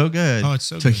 And it's so good Oh, it's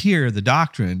so to good. hear the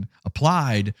doctrine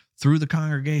applied through the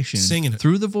congregation, Singing it.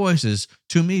 through the voices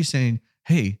to me saying,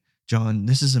 hey, John,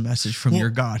 this is a message from Well, your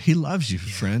God. He loves you,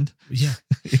 friend. Yeah.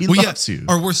 He Well, loves you.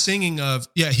 Or we're singing of,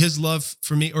 his love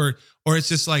for me, or it's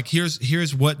just like,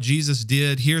 here's what Jesus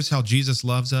did. Here's how Jesus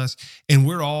loves us. And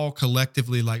we're all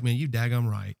collectively like, man, you daggum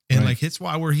right. And Right. like, it's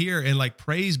why we're here. And like,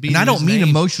 praise be And to I don't his mean name.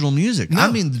 emotional music. No. I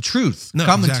mean the truth No,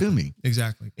 coming exactly. to me.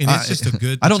 Exactly. And it's just a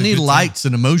good, I don't it's a need good thing. lights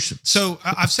and emotions. So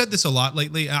I've said this a lot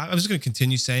lately. I'm just going to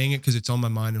continue saying it because it's on my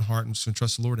mind and heart. I'm just going to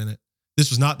trust the Lord in it. This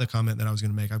was not the comment that I was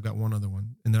going to make. I've got one other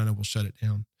one, and then I know we'll shut it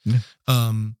down. Yeah.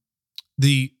 I'm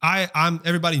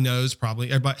everybody knows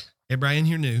probably everybody in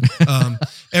here knew.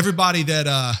 Everybody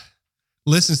that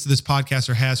listens to this podcast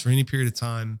or has for any period of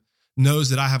time knows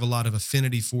that I have a lot of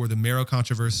affinity for the Marrow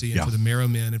controversy and Yeah. for the Marrow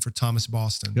men and for Thomas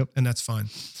Boston. Yep. And that's fine.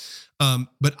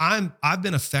 But I've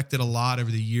been affected a lot over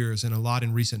the years and a lot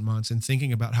in recent months in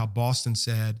thinking about how Boston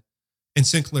said, and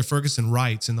Sinclair Ferguson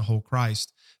writes in The Whole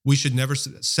Christ, we should never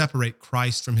separate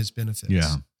Christ from his benefits.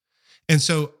 Yeah. And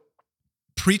so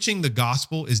preaching the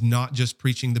gospel is not just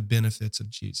preaching the benefits of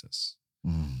Jesus,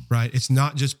 right? It's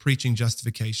not just preaching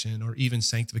justification or even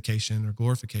sanctification or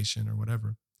glorification or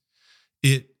whatever.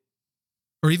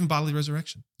 Or even bodily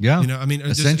resurrection. Yeah. You know, I mean,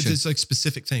 it's Ascension. just like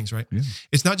specific things, right? Yeah.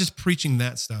 It's not just preaching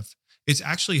that stuff. It's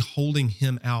actually holding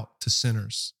him out to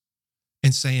sinners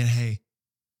and saying, hey,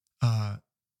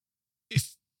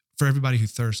 if for everybody who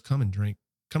thirsts, come and drink,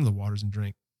 come to the waters and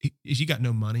drink. If you got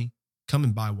no money, come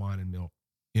and buy wine and milk,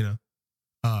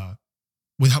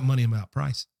 without money and without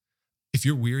price. If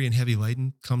you're weary and heavy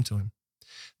laden, come to him.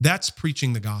 That's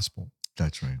preaching the gospel.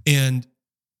 That's right. And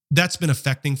that's been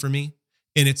affecting for me.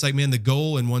 And it's like, man, the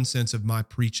goal in one sense of my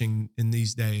preaching in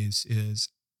these days is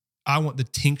I want the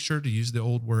tincture, to use the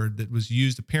old word that was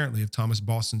used apparently of Thomas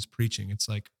Boston's preaching. It's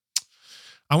like,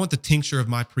 I want the tincture of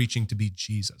my preaching to be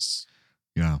Jesus.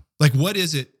 Yeah. Like, what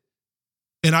is it?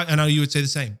 And I know you would say the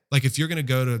same. Like, if you're going to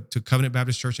go to Covenant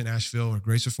Baptist Church in Asheville or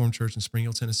Grace Reformed Church in Spring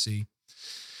Hill, Tennessee,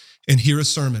 and hear a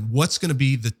sermon, what's going to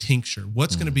be the tincture?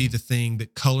 What's going to be the thing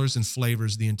that colors and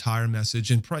flavors the entire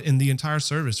message and the entire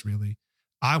service, really?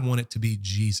 I want it to be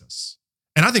Jesus.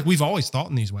 And I think we've always thought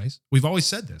in these ways. We've always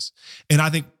said this. And I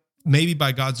think maybe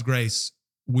by God's grace,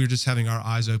 we're just having our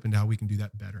eyes open to how we can do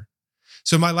that better.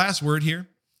 So my last word here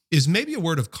is maybe a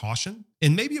word of caution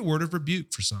and maybe a word of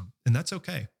rebuke for some, and that's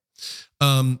okay.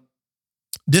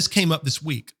 This came up this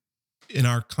week in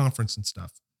our conference and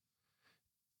stuff.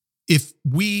 If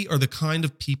we are the kind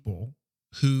of people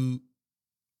who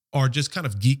are just kind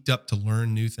of geeked up to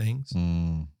learn new things,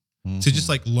 to just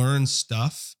like learn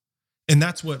stuff, and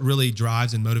that's what really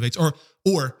drives and motivates,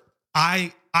 or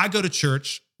I go to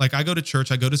church, I go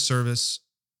to service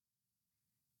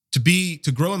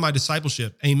to grow in my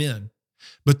discipleship. Amen.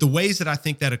 But the ways that I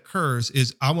think that occurs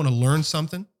is I want to learn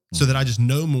something so that I just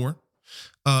know more,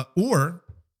 or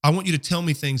I want you to tell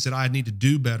me things that I need to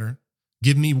do better.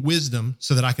 Give me wisdom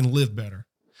so that I can live better.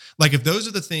 Like, if those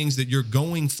are the things that you're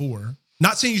going for,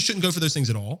 not saying you shouldn't go for those things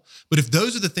at all, but if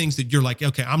those are the things that you're like,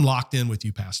 okay, I'm locked in with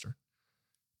you, pastor,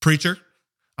 preacher,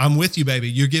 I'm with you, baby.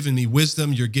 You're giving me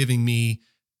wisdom. You're giving me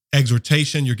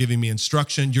exhortation. You're giving me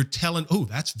instruction. You're telling, oh,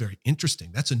 that's very interesting.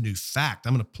 That's a new fact.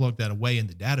 I'm going to plug that away in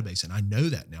the database. And I know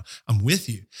that now. I'm with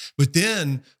you. But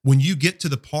then when you get to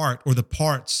the part or the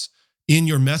parts in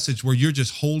your message where you're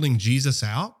just holding Jesus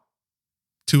out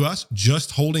to us,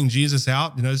 just holding Jesus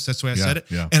out, that's the way I said it.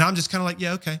 Yeah. And I'm just kind of like,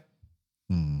 yeah, okay.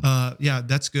 Yeah,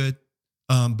 that's good.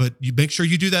 But you make sure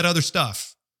you do that other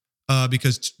stuff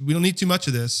because we don't need too much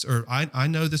of this, or I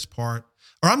know this part,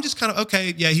 or I'm just kind of,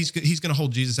 okay, yeah, he's going to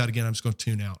hold Jesus out again. I'm just going to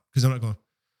tune out because I'm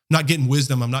not getting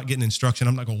wisdom. I'm not getting instruction.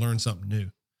 I'm not going to learn something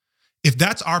new. If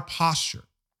that's our posture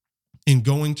in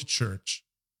going to church,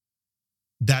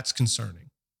 that's concerning.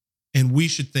 And we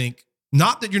should think,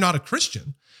 not that you're not a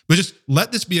Christian, but just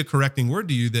let this be a correcting word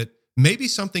to you that maybe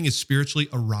something is spiritually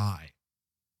awry.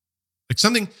 Like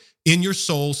something in your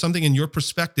soul, something in your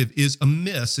perspective is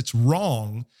amiss. It's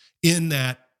wrong in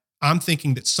that I'm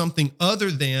thinking that something other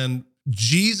than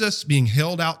Jesus being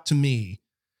held out to me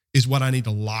is what I need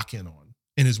to lock in on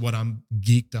and is what I'm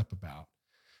geeked up about.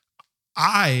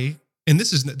 And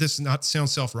this not sound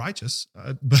self-righteous,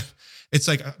 but it's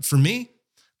like, for me,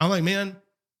 I'm like, man,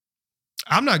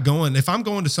 I'm not going, if I'm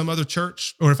going to some other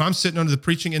church or if I'm sitting under the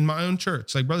preaching in my own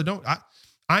church, like, brother,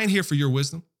 I ain't here for your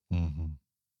wisdom. Mm-hmm.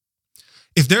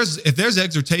 if there's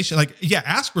exhortation,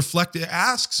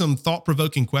 ask some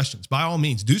thought-provoking questions. By all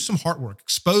means, do some heart work.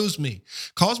 Expose me.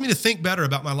 Cause me to think better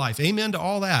about my life. Amen to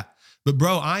all that. But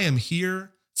bro, I am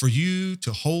here for you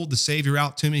to hold the Savior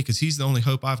out to me because he's the only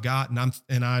hope I've got.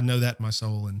 And I know that in my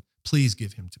soul. And please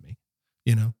give him to me.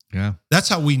 Yeah. That's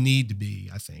how we need to be,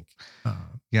 I think.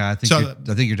 I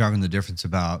think you're talking the difference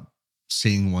about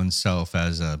seeing oneself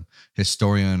as a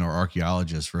historian or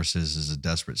archaeologist versus as a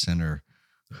desperate sinner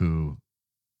who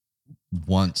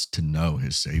wants to know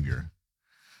his Savior.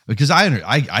 Because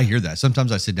I hear that.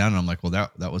 Sometimes I sit down and I'm like, well,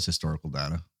 that was historical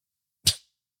data. That's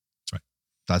right.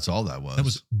 That's all that was. That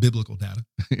was biblical data.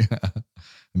 Yeah.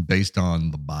 Based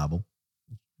on the Bible.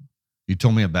 You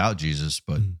told me about Jesus,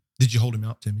 but did you hold him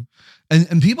out to me?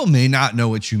 And people may not know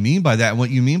what you mean by that. And what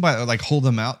you mean by like hold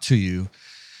them out to you.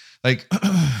 Like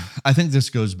I think this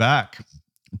goes back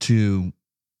to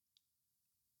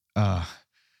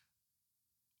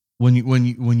when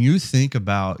you think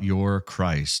about your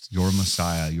Christ, your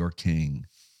Messiah, your King,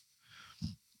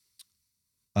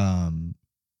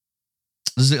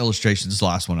 this is an illustration. This is the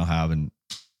last one I'll have, and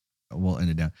we'll end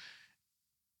it down.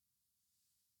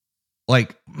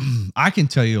 Like, I can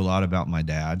tell you a lot about my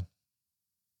dad,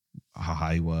 how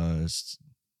high he was,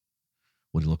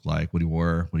 what he looked like, what he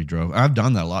wore, what he drove. I've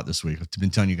done that a lot this week. I've been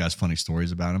telling you guys funny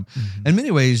stories about him. Mm-hmm. In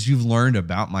many ways, you've learned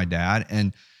about my dad,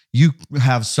 and you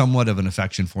have somewhat of an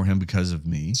affection for him because of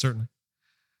me. Certainly.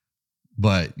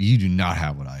 But you do not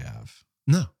have what I have.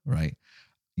 No. Right?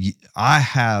 I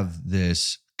have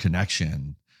this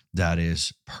connection that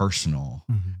is personal,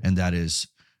 and that is,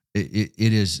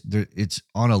 it's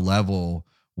on a level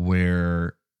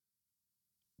where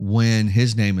when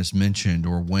his name is mentioned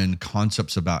or when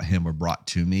concepts about him are brought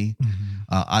to me,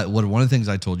 one of the things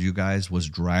I told you guys was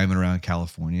driving around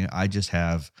California, I just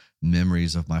have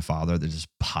memories of my father that just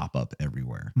pop up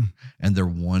everywhere. And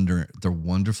they're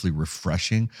wonderfully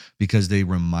refreshing because they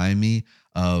remind me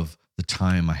of the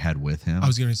time I had with him. I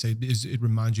was going to say, it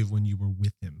reminds you of when you were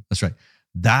with him. That's right.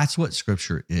 That's what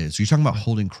scripture is. So you're talking about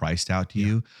holding Christ out to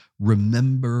you.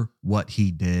 Remember what he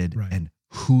did and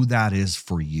who that is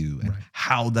for you and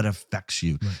how that affects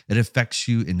you. It affects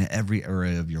you in every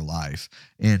area of your life.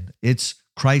 And it's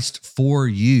Christ for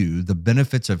you, the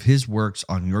benefits of his works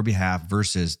on your behalf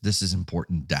versus this is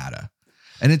important data.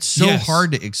 And it's so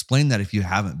hard to explain that if you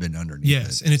haven't been underneath it.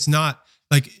 Yes. And it's not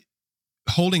like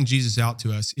holding Jesus out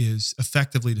to us is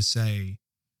effectively to say,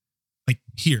 like,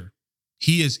 here,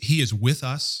 he is with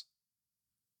us.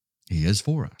 He is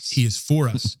for us. He is for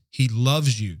us. He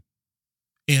loves you.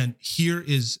 And here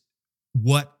is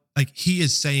what, like, he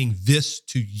is saying this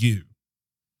to you.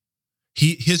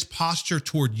 His posture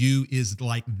toward you is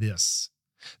like this.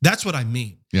 That's what I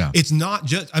mean. Yeah. It's not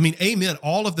just, amen.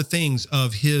 All of the things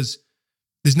of his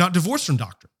is not divorced from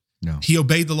doctrine. No. He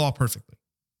obeyed the law perfectly.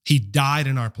 He died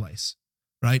in our place,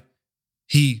 right?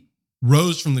 He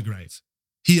rose from the grave.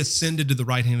 He ascended to the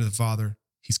right hand of the Father.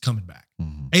 He's coming back.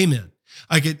 Amen.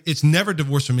 Like it's never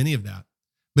divorced from any of that,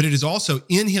 but it is also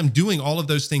in him doing all of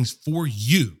those things for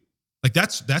you. Like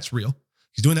that's real.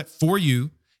 He's doing that for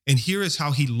you. And here is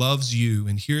how he loves you.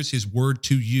 And here's his word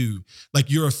to you. Like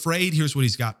you're afraid. Here's what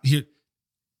he's got here.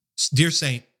 Dear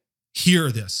saint,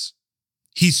 hear this.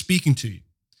 He's speaking to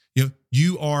you.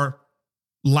 You are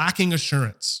lacking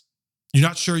assurance. You're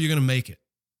not sure you're going to make it.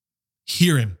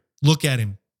 Hear him. Look at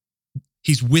him.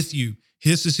 He's with you.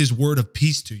 This is his word of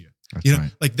peace to you. That's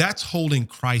right. Like that's holding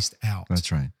Christ out.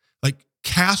 That's right. Like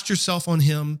cast yourself on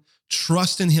him,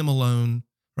 trust in him alone,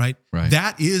 right?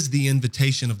 That is the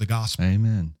invitation of the gospel.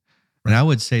 Amen. And I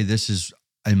would say this is,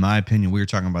 in my opinion, we were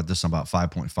talking about this on about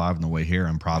 5.5 on the way here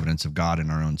on providence of God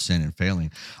and our own sin and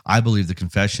failing. I believe the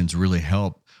confessions really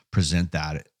help present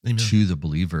that to the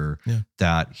believer,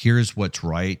 that here's what's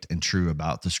right and true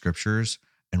about the scriptures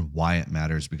and why it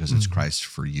matters because it's Christ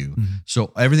for you.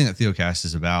 So everything that Theocast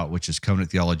is about, which is covenant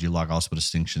theology, law, gospel,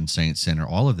 distinction, saint, sinner,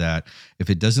 all of that, if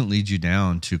it doesn't lead you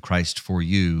down to Christ for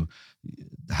you,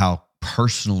 how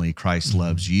personally Christ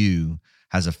loves you,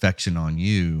 has affection on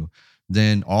you,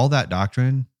 then all that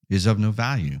doctrine is of no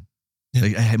value.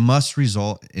 Like, it must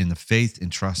result in the faith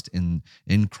and trust in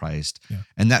Christ.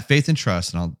 And that faith and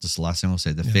trust, and just the last thing I'll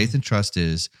say, the faith and trust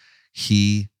is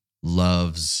he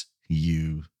loves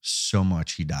you so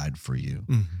much he died for you.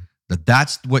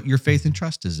 That's what your faith and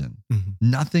trust is in.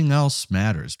 Nothing else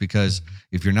matters because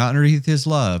if you're not underneath his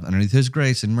love, underneath his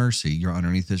grace and mercy, you're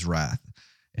underneath his wrath.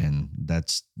 And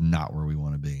that's not where we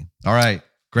want to be. All right.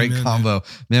 Great combo.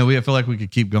 Man, we feel like we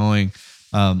could keep going.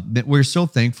 We're so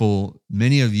thankful.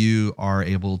 Many of you are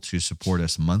able to support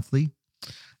us monthly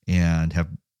and have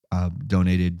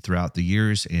donated throughout the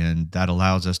years, and that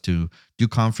allows us to do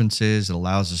conferences. It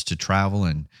allows us to travel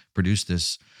and produce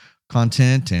this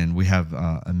content, and we have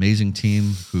an amazing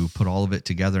team who put all of it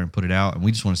together and put it out, and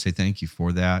we just want to say thank you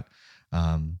for that.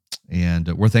 And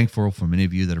we're thankful for many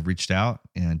of you that have reached out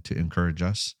and to encourage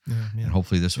us. And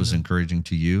hopefully this was encouraging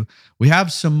to you. We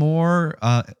have some more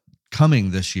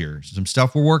coming this year, some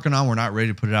stuff we're working on. We're not ready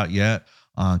to put it out yet.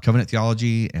 Covenant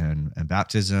theology and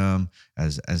baptism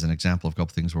as an example of a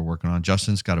couple things we're working on.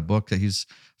 Justin's got a book that he's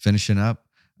finishing up.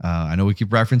 I know we keep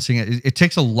referencing it. It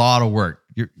takes a lot of work.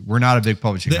 We're not a big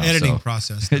publishing house. The editing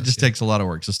process. It just takes a lot of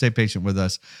work. So stay patient with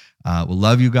us. We'll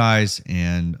love you guys,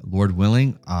 and Lord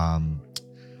willing,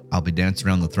 I'll be dancing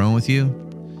around the throne with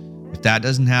you. If that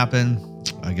doesn't happen,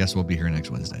 I guess we'll be here next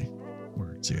Wednesday.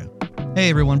 See ya. Hey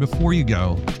everyone, before you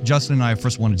go, Justin and I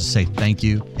first wanted to say thank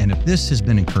you. And if this has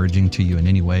been encouraging to you in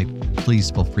any way, please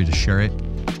feel free to share it.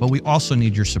 But we also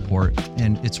need your support.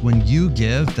 And it's when you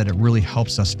give that it really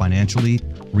helps us financially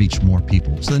reach more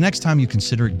people. So the next time you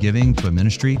consider giving to a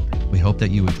ministry, we hope that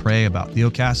you would pray about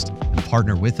Theocast and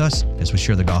partner with us as we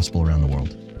share the gospel around the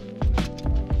world.